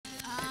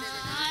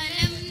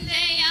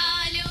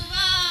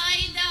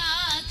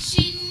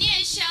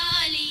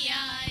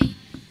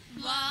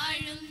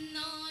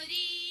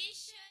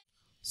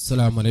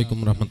അസ്സലാമു അലൈക്കും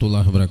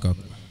വറഹ്മത്തുള്ളാഹി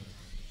വബറകാതുഹു.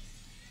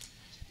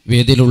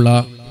 വേദിയിലുള്ള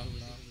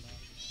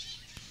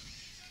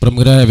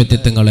പ്രമുഖരായ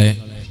വ്യക്തിത്വങ്ങളെ,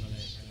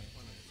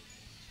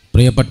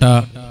 പ്രിയപ്പെട്ട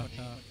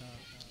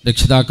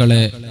രക്ഷിതാക്കളെ,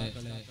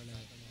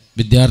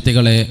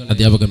 വിദ്യാർത്ഥികളെ,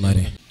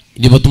 അധ്യാപകന്മാരെ,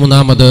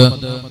 23ാമത്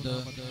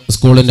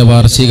സ്കൂളിൻ്റെ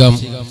വാർഷികം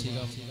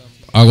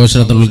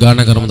ആഘോഷത്തിന്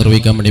ഉദ്ഘാടന കർമ്മം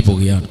നിർവഹിക്കാൻ വേണ്ടി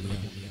പോവുകയാണ്.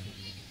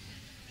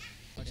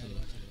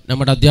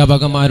 നമ്മുടെ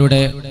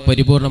അധ്യാപകന്മാരുടെ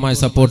പരിപൂർണമായ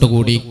സപ്പോർട്ട്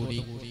കൂടി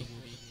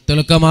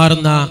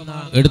തിളക്കമാർന്ന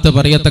എടുത്തു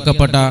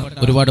പറയത്തക്കപ്പെട്ട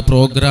ഒരുപാട്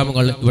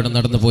പ്രോഗ്രാമുകൾ ഇവിടെ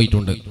നടന്നു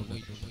പോയിട്ടുണ്ട്.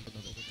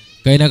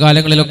 കഴിഞ്ഞ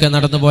കാലങ്ങളിലൊക്കെ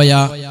നടന്നുപോയ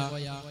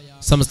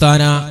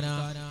സംസ്ഥാന,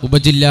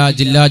 ഉപജില്ലാ,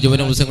 ജില്ലാ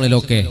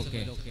യുവജനോത്സവങ്ങളിലൊക്കെ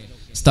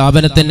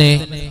സ്ഥാപനത്തിന്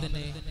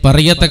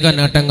പറയത്തക്ക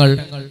നേട്ടങ്ങൾ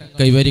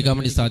കൈവരിക്കാൻ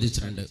വേണ്ടി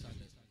സാധിച്ചിട്ടുണ്ട്.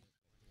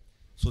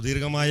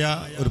 സുദീർഘമായ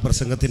ഒരു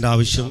പ്രസംഗത്തിൻ്റെ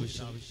ആവശ്യം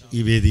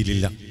ഈ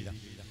വേദിയിലില്ല.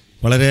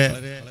 വളരെ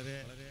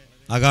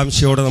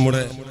ആകാംക്ഷയോടെ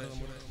നമ്മുടെ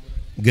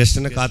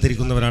ഗസ്റ്റിനെ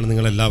കാത്തിരിക്കുന്നവരാണ്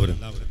നിങ്ങളെല്ലാവരും.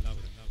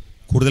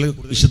 കൂടുതൽ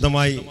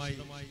വിശദമായി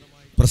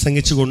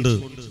പ്രസംഗിച്ചുകൊണ്ട്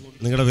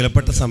നിങ്ങളുടെ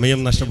വിലപ്പെട്ട സമയം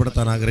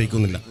നഷ്ടപ്പെടുത്താൻ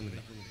ആഗ്രഹിക്കുന്നില്ല.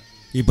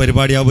 ഈ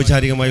പരിപാടി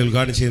ഔപചാരികമായി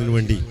ഉദ്ഘാടനം ചെയ്യുന്നതിന്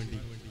വേണ്ടി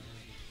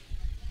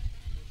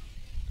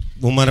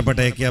ബഹുമാനപ്പെട്ട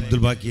എ കെ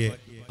അബ്ദുൽ ബാക്കിയെ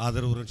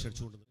ആദരപൂർവ്വം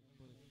ക്ഷണിച്ചുകൊണ്ട്,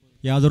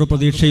 യാതൊരു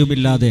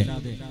പ്രതീക്ഷയുമില്ലാതെ,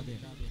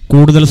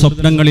 കൂടുതൽ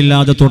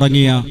സ്വപ്നങ്ങളില്ലാതെ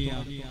തുടങ്ങിയ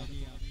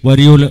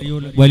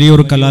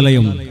വലിയൊരു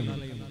കലാലയം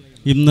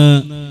ഇന്ന്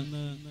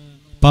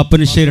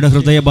പാപ്പനിശ്ശേരിയുടെ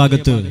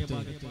ഹൃദയഭാഗത്ത്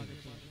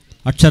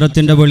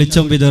അക്ഷരത്തിൻ്റെ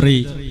വെളിച്ചം വിതറി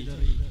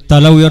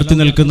തല ഉയർത്തി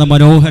നിൽക്കുന്ന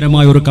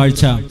മനോഹരമായ ഒരു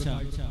കാഴ്ച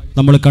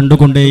നമ്മൾ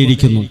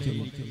കണ്ടുകൊണ്ടേയിരിക്കുന്നു.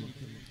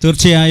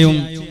 തീർച്ചയായും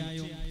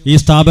ഈ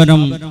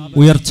സ്ഥാപനം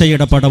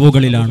ഉയർച്ചയുടെ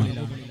പടവുകളിലാണ്.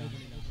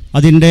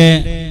 അതിൻ്റെ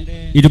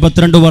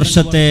 22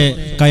 വർഷത്തെ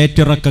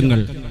കയറ്റിറക്കങ്ങൾ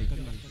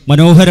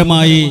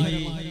മനോഹരമായി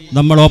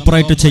നമ്മൾ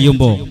ഓപ്പറേറ്റ്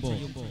ചെയ്യുമ്പോൾ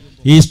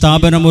ഈ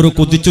സ്ഥാപനം ഒരു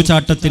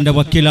കുതിച്ചുചാട്ടത്തിൻ്റെ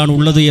വക്കിലാണ്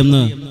ഉള്ളത്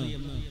എന്ന്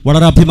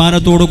വളരെ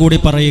അഭിമാനത്തോടു കൂടി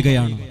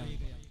പറയുകയാണ്.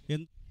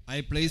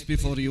 I place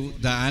before you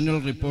the annual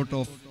report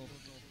of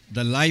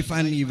the life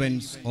and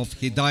events of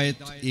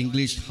Hidayath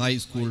English High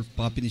School,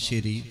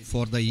 Pappinisseri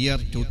for the year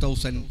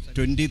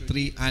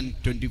 2023 and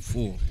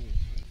 24.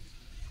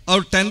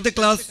 Our 10th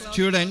class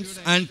students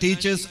and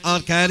teachers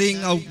are carrying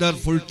out their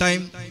full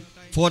time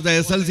for the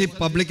SLC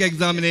public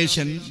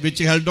examination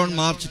which held on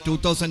March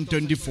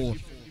 2024.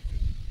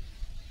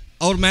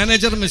 Our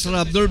manager Mr.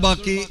 Abdul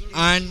Baki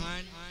and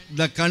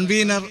the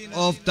convener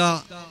of the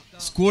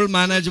School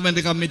Management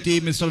Committee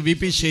Mr.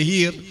 VP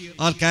Shahir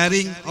are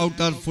carrying out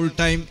their full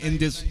time in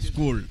this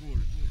school.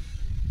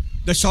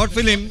 The short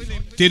film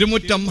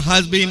Tirumuttam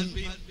has been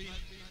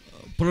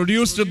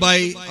produced by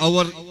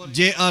our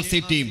JRC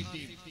team.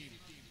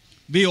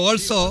 We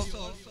also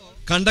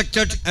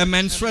conducted a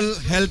menstrual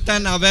health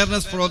and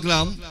awareness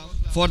program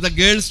for the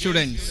girl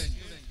students.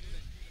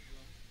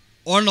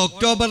 On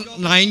October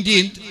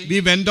 19th, we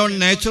went on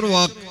nature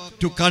walk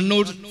to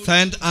Kannur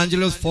St.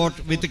 Angelo's Fort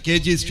with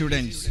KG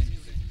students.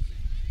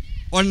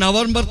 On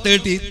November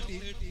 30th,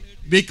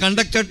 we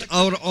conducted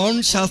our own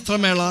Shastra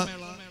Mela,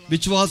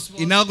 which was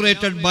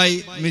inaugurated by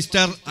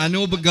Mr.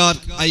 Anup Garg,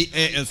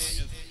 IAS.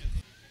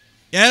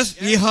 Yes,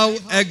 we have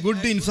a good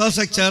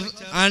infrastructure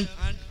and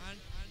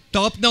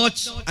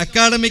top-notch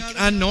academic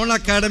and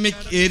non-academic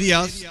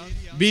areas.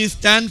 We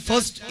stand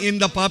first in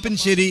the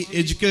Pappinisseri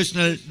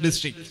educational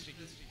district.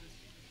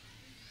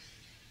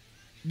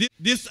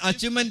 This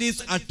achievement is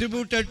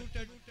attributed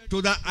to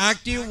the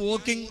active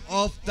working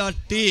of the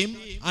team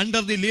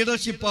under the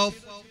leadership of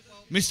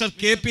Mr.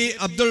 KP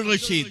Abdul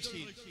Rashid,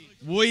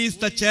 who is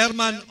the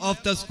chairman of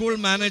the School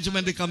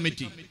Management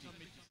Committee.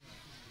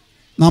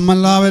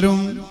 നമ്മളെല്ലാവരും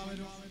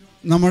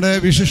നമ്മുടെ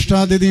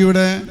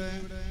വിശിഷ്ടാതിഥിയുടെ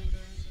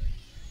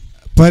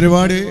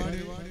പരിപാടി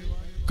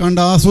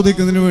കണ്ട്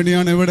ആസ്വദിക്കുന്നതിന്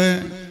വേണ്ടിയാണ് ഇവിടെ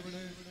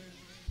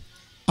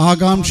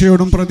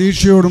ആകാംക്ഷയോടും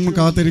പ്രതീക്ഷയോടും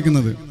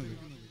കാത്തിരിക്കുന്നത്.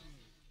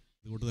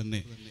 അതുകൊണ്ട്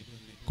തന്നെ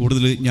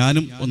കൂടുതൽ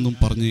ഞാനും ഒന്നും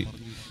പറഞ്ഞ്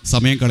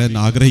സമയം കളയാൻ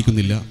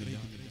ആഗ്രഹിക്കുന്നില്ല.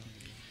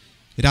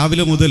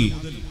 രാവിലെ മുതൽ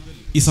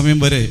ഈ സമയം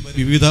വരെ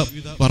വിവിധ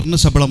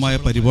വർണ്ണശബളമായ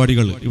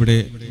പരിപാടികൾ ഇവിടെ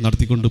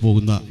നടത്തിക്കൊണ്ടു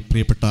പോകുന്ന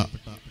പ്രിയപ്പെട്ട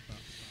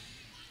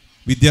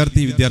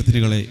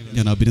വിദ്യാർത്ഥിനികളെ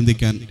ഞാൻ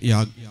അഭിനന്ദിക്കാൻ ഈ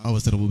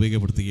അവസരം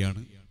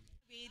ഉപയോഗപ്പെടുത്തുകയാണ്.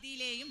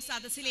 വേദിയിലെയും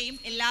സദസ്സിലെയും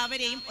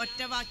എല്ലാവരെയും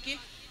ഒറ്റവാക്കിൽ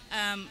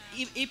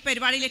ഈ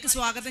പരിപാടിയിലേക്ക്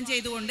സ്വാഗതം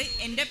ചെയ്തുകൊണ്ട്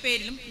എൻ്റെ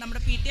പേരിലും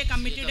നമ്മുടെ PTA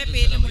കമ്മിറ്റിയുടെ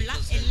പേരിലുമുള്ള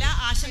എല്ലാ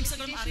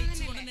ആശംസകളും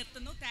അറിയിച്ചുകൊണ്ട്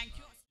നിർത്തുന്നു. Thank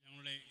you.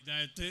 ഞങ്ങളുടെ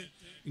ഹിദായത്ത്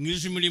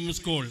ഇംഗ്ലീഷ് മീഡിയം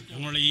സ്കൂൾ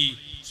ഞങ്ങളുടെ ഈ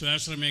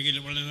സ്വാശ്രയ മേഖലയിൽ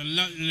വളരെ നല്ല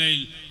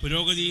നിലയിൽ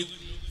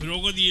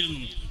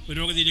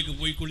പുരോഗതിയിലേക്ക്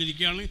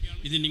പോയിക്കൊണ്ടിരിക്കുകയാണ്.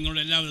 ഇത്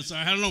നിങ്ങളുടെ എല്ലാവരും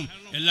സഹകരണവും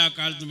എല്ലാ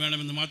കാലത്തും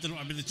വേണമെന്ന് മാത്രം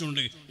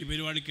അഭ്യർത്ഥിച്ചുകൊണ്ട് ഈ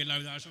പരിപാടിക്ക്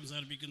എല്ലാവിധ ആശംസ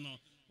അർപ്പിക്കുന്നു.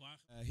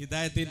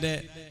 ഹിദായത്തിൻ്റെ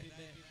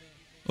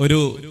ഒരു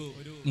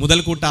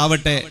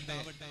മുതൽക്കൂട്ടാവട്ടെ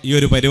ഈ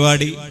ഒരു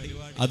പരിപാടി.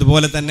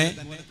 അതുപോലെ തന്നെ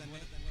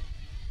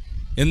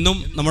എന്നും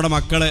നമ്മുടെ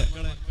മക്കളെ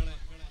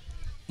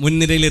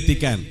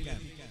മുൻനിരയിലെത്തിക്കാൻ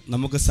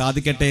നമുക്ക്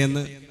സാധിക്കട്ടെ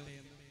എന്ന്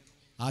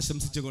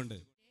ആശംസിച്ചുകൊണ്ട്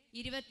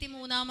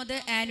 23ാമത്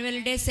ആനുവൽ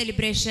ഡേ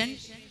സെലിബ്രേഷൻ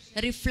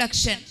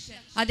റിഫ്ലക്ഷൻ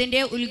അതിൻ്റെ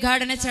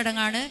ഉദ്ഘാടന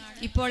ചടങ്ങാണ്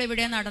ഇപ്പോൾ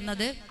ഇവിടെ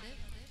നടന്നത്.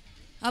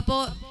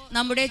 അപ്പോൾ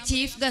നമ്മുടെ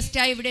ചീഫ്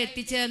ഗസ്റ്റായി ഇവിടെ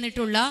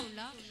എത്തിച്ചേർന്നിട്ടുള്ള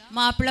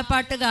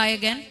മാപ്പിളപ്പാട്ട്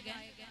ഗായകൻ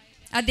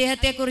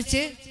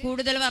അദ്ദേഹത്തെക്കുറിച്ച്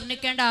കൂടുതൽ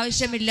വർണ്ണിക്കേണ്ട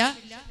ആവശ്യമില്ല.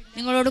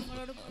 നിങ്ങളോട്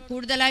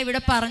കൂടുതലായി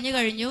ഇവിടെ പറഞ്ഞു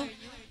കഴിഞ്ഞു.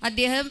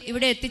 അദ്ദേഹം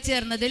ഇവിടെ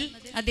എത്തിച്ചേർന്നതിൽ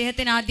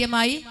അദ്ദേഹത്തിന്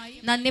ആദ്യമായി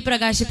നന്ദി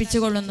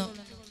പ്രകാശിപ്പിച്ചുകൊള്ളുന്നു.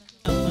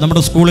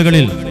 നമ്മുടെ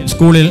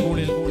സ്കൂളിൽ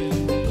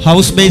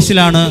ഹൗസ്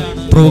ബേസിലാണ്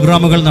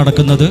പ്രോഗ്രാമുകൾ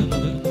നടക്കുന്നത്.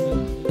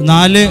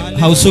 4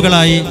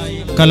 ഹൗസുകളായി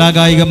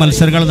കലാകായിക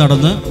മത്സരങ്ങൾ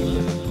നടന്ന്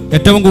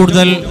ഏറ്റവും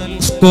കൂടുതൽ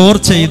സ്കോർ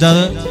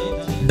ചെയ്തത്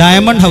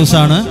ഡയമണ്ട്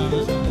ഹൗസാണ്.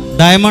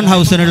 ഡയമണ്ട്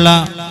ഹൗസിനുള്ള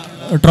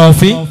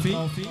ട്രോഫി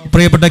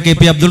പ്രിയപ്പെട്ട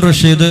KP അബ്ദുൾ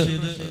റഷീദ്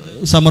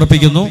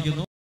സമർപ്പിക്കുന്നു.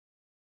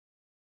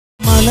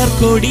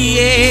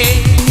 മലർക്കൊടിയേ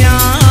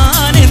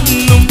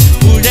ഞാനെന്നും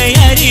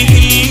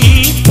പുഴയരികിൽ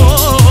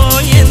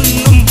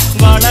പോയെന്നും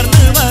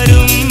വളർന്നു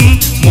വരും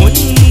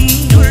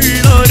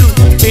മുന്നുള്ളൊരു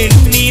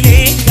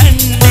പെണ്ണിനെ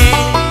കണ്ടേ,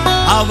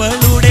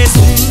 അവളുടെ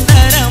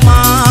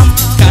സുന്ദരമാം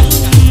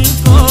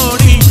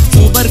കൺകോടി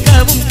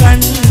സുവർഗവും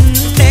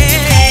കണ്ടേ,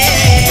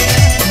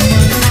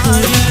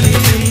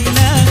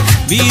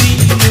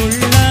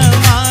 വിരിഞ്ഞുള്ള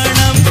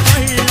വാണം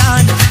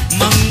കൊള്ളാൻ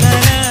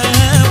മംഗല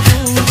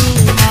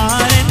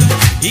പൂമാരൻ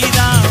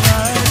ഇതാ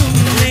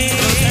വരുന്നേ,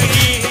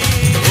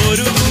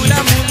 ഒരു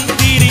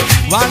കുലമുന്തിരി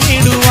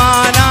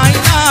വാങ്ങിടുവാനായി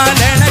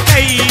നാലണ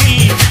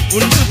കയ്യിൽ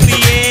ഉണ്ട്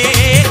പ്രിയേ,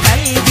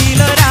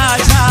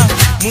 കൽവിലൊരാശ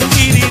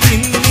മുന്തിരി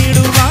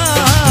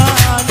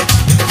തിന്നിടുവാൻ.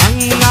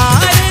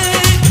 അങ്ങാര്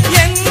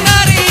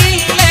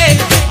എന്നറിയില്ലേ,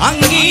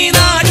 അങ്ങീ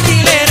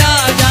നാട്ടിലെ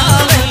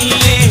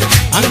രാജാവല്ലേ,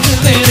 അങ്ങ്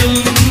വരും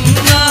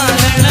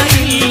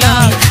നാരണയില്ല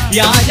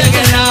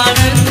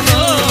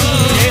യാചകനാണെന്നോ,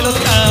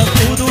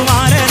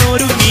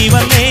 പുതുമാരനൊരുങ്ങി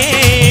വന്നേ,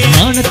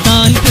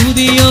 മാണത്താൽ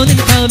പുതിയോ നിൻ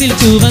കാവിൽ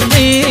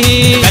ചുവന്നേ,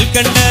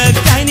 കൽക്കണ്ട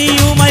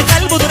കനിയുമായി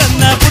കൽബു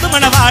തുറന്ന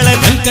പുതുമണവാളൻ,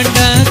 കൽക്കണ്ട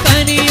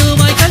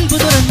കനിയുമായി കൽബു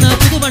തുറന്ന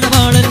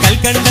പുതുമണവാളൻ,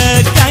 കൽക്കണ്ട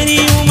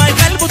കനിയുമായി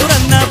കൽബു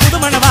തുറന്ന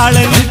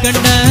പുതുമണവാളൻ,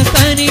 കൽക്കണ്ട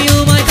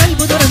കനിയുമായി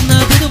കൽബു തുറന്ന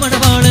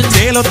പുതുമണവാളൻ,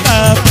 ചേലൊത്ത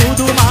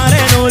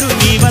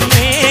പുതുമാരനൊരുങ്ങി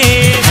വന്നേ,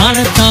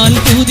 മാണത്താൽ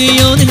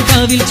പുതിയോ നിൻ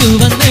കാവിൽ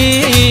ചുവന്നേ,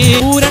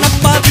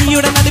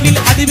 പൂരണപ്പാതിയുടെ നടുവിൽ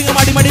അതിവികം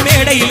അടിമടി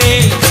മേടയിലെ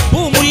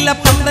പൂമുല്ല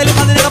പന്തലും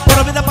അതിനക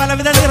പുറവിധ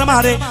പലവിധ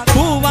നിറമാറെ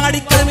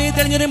പൂവാടിക്കളമേ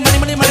തെളിഞ്ഞൊരു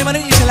മണിമണി മണിമണി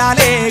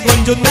ഇശലാലെ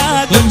കൊഞ്ചുന്ന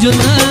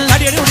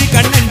കടിയടി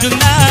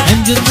കണ്ണഞ്ചുന്ന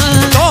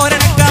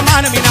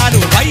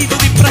തോരണക്കമാനമിനാലും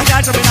വൈദ്യുതി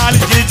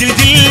പ്രകാശമിനാലും ജിൽ ജിൽ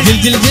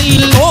ജിൽ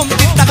ജിൽ ഓം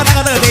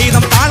തിത്തകതകത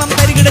ദൈവം താളം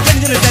തരികിട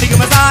ചെഞ്ചിൽ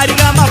തരികുമ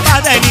സാരിഗമ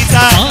പദനിസ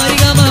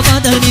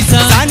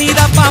സാനിദ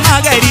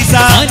പമഗരിസ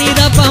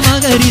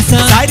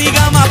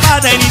സാരിഗമ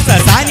പദനിസ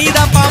സാനിദ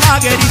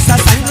പമഗരിസ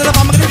സംഗത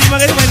പമഗരി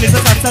മഗരി മനിസ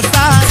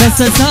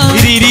സസസ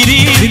ഇരിരി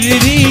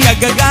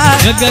ഗഗഗ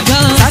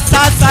സസ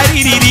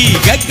സരിരി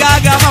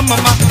ഗഗഗ മമ്മ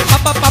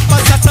പപ്പ പപ്പ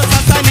സസ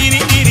സസ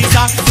നിരി നിരി സ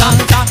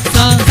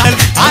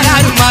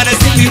ആരാരും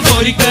മനസ്സിൽ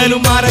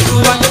ഒരിക്കലും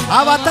മറക്കുവാൻ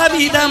അവത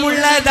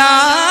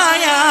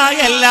വിധമുള്ളതായ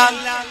എല്ലാ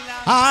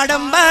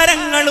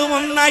ആഡംബരങ്ങളും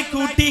ഒന്നായി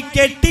കൂട്ടി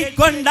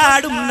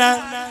കെട്ടിക്കൊണ്ടാടുന്ന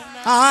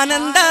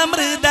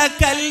ആനന്ദമൃത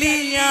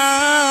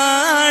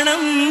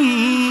കല്യാണം.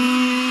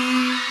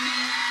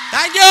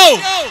 Thank you.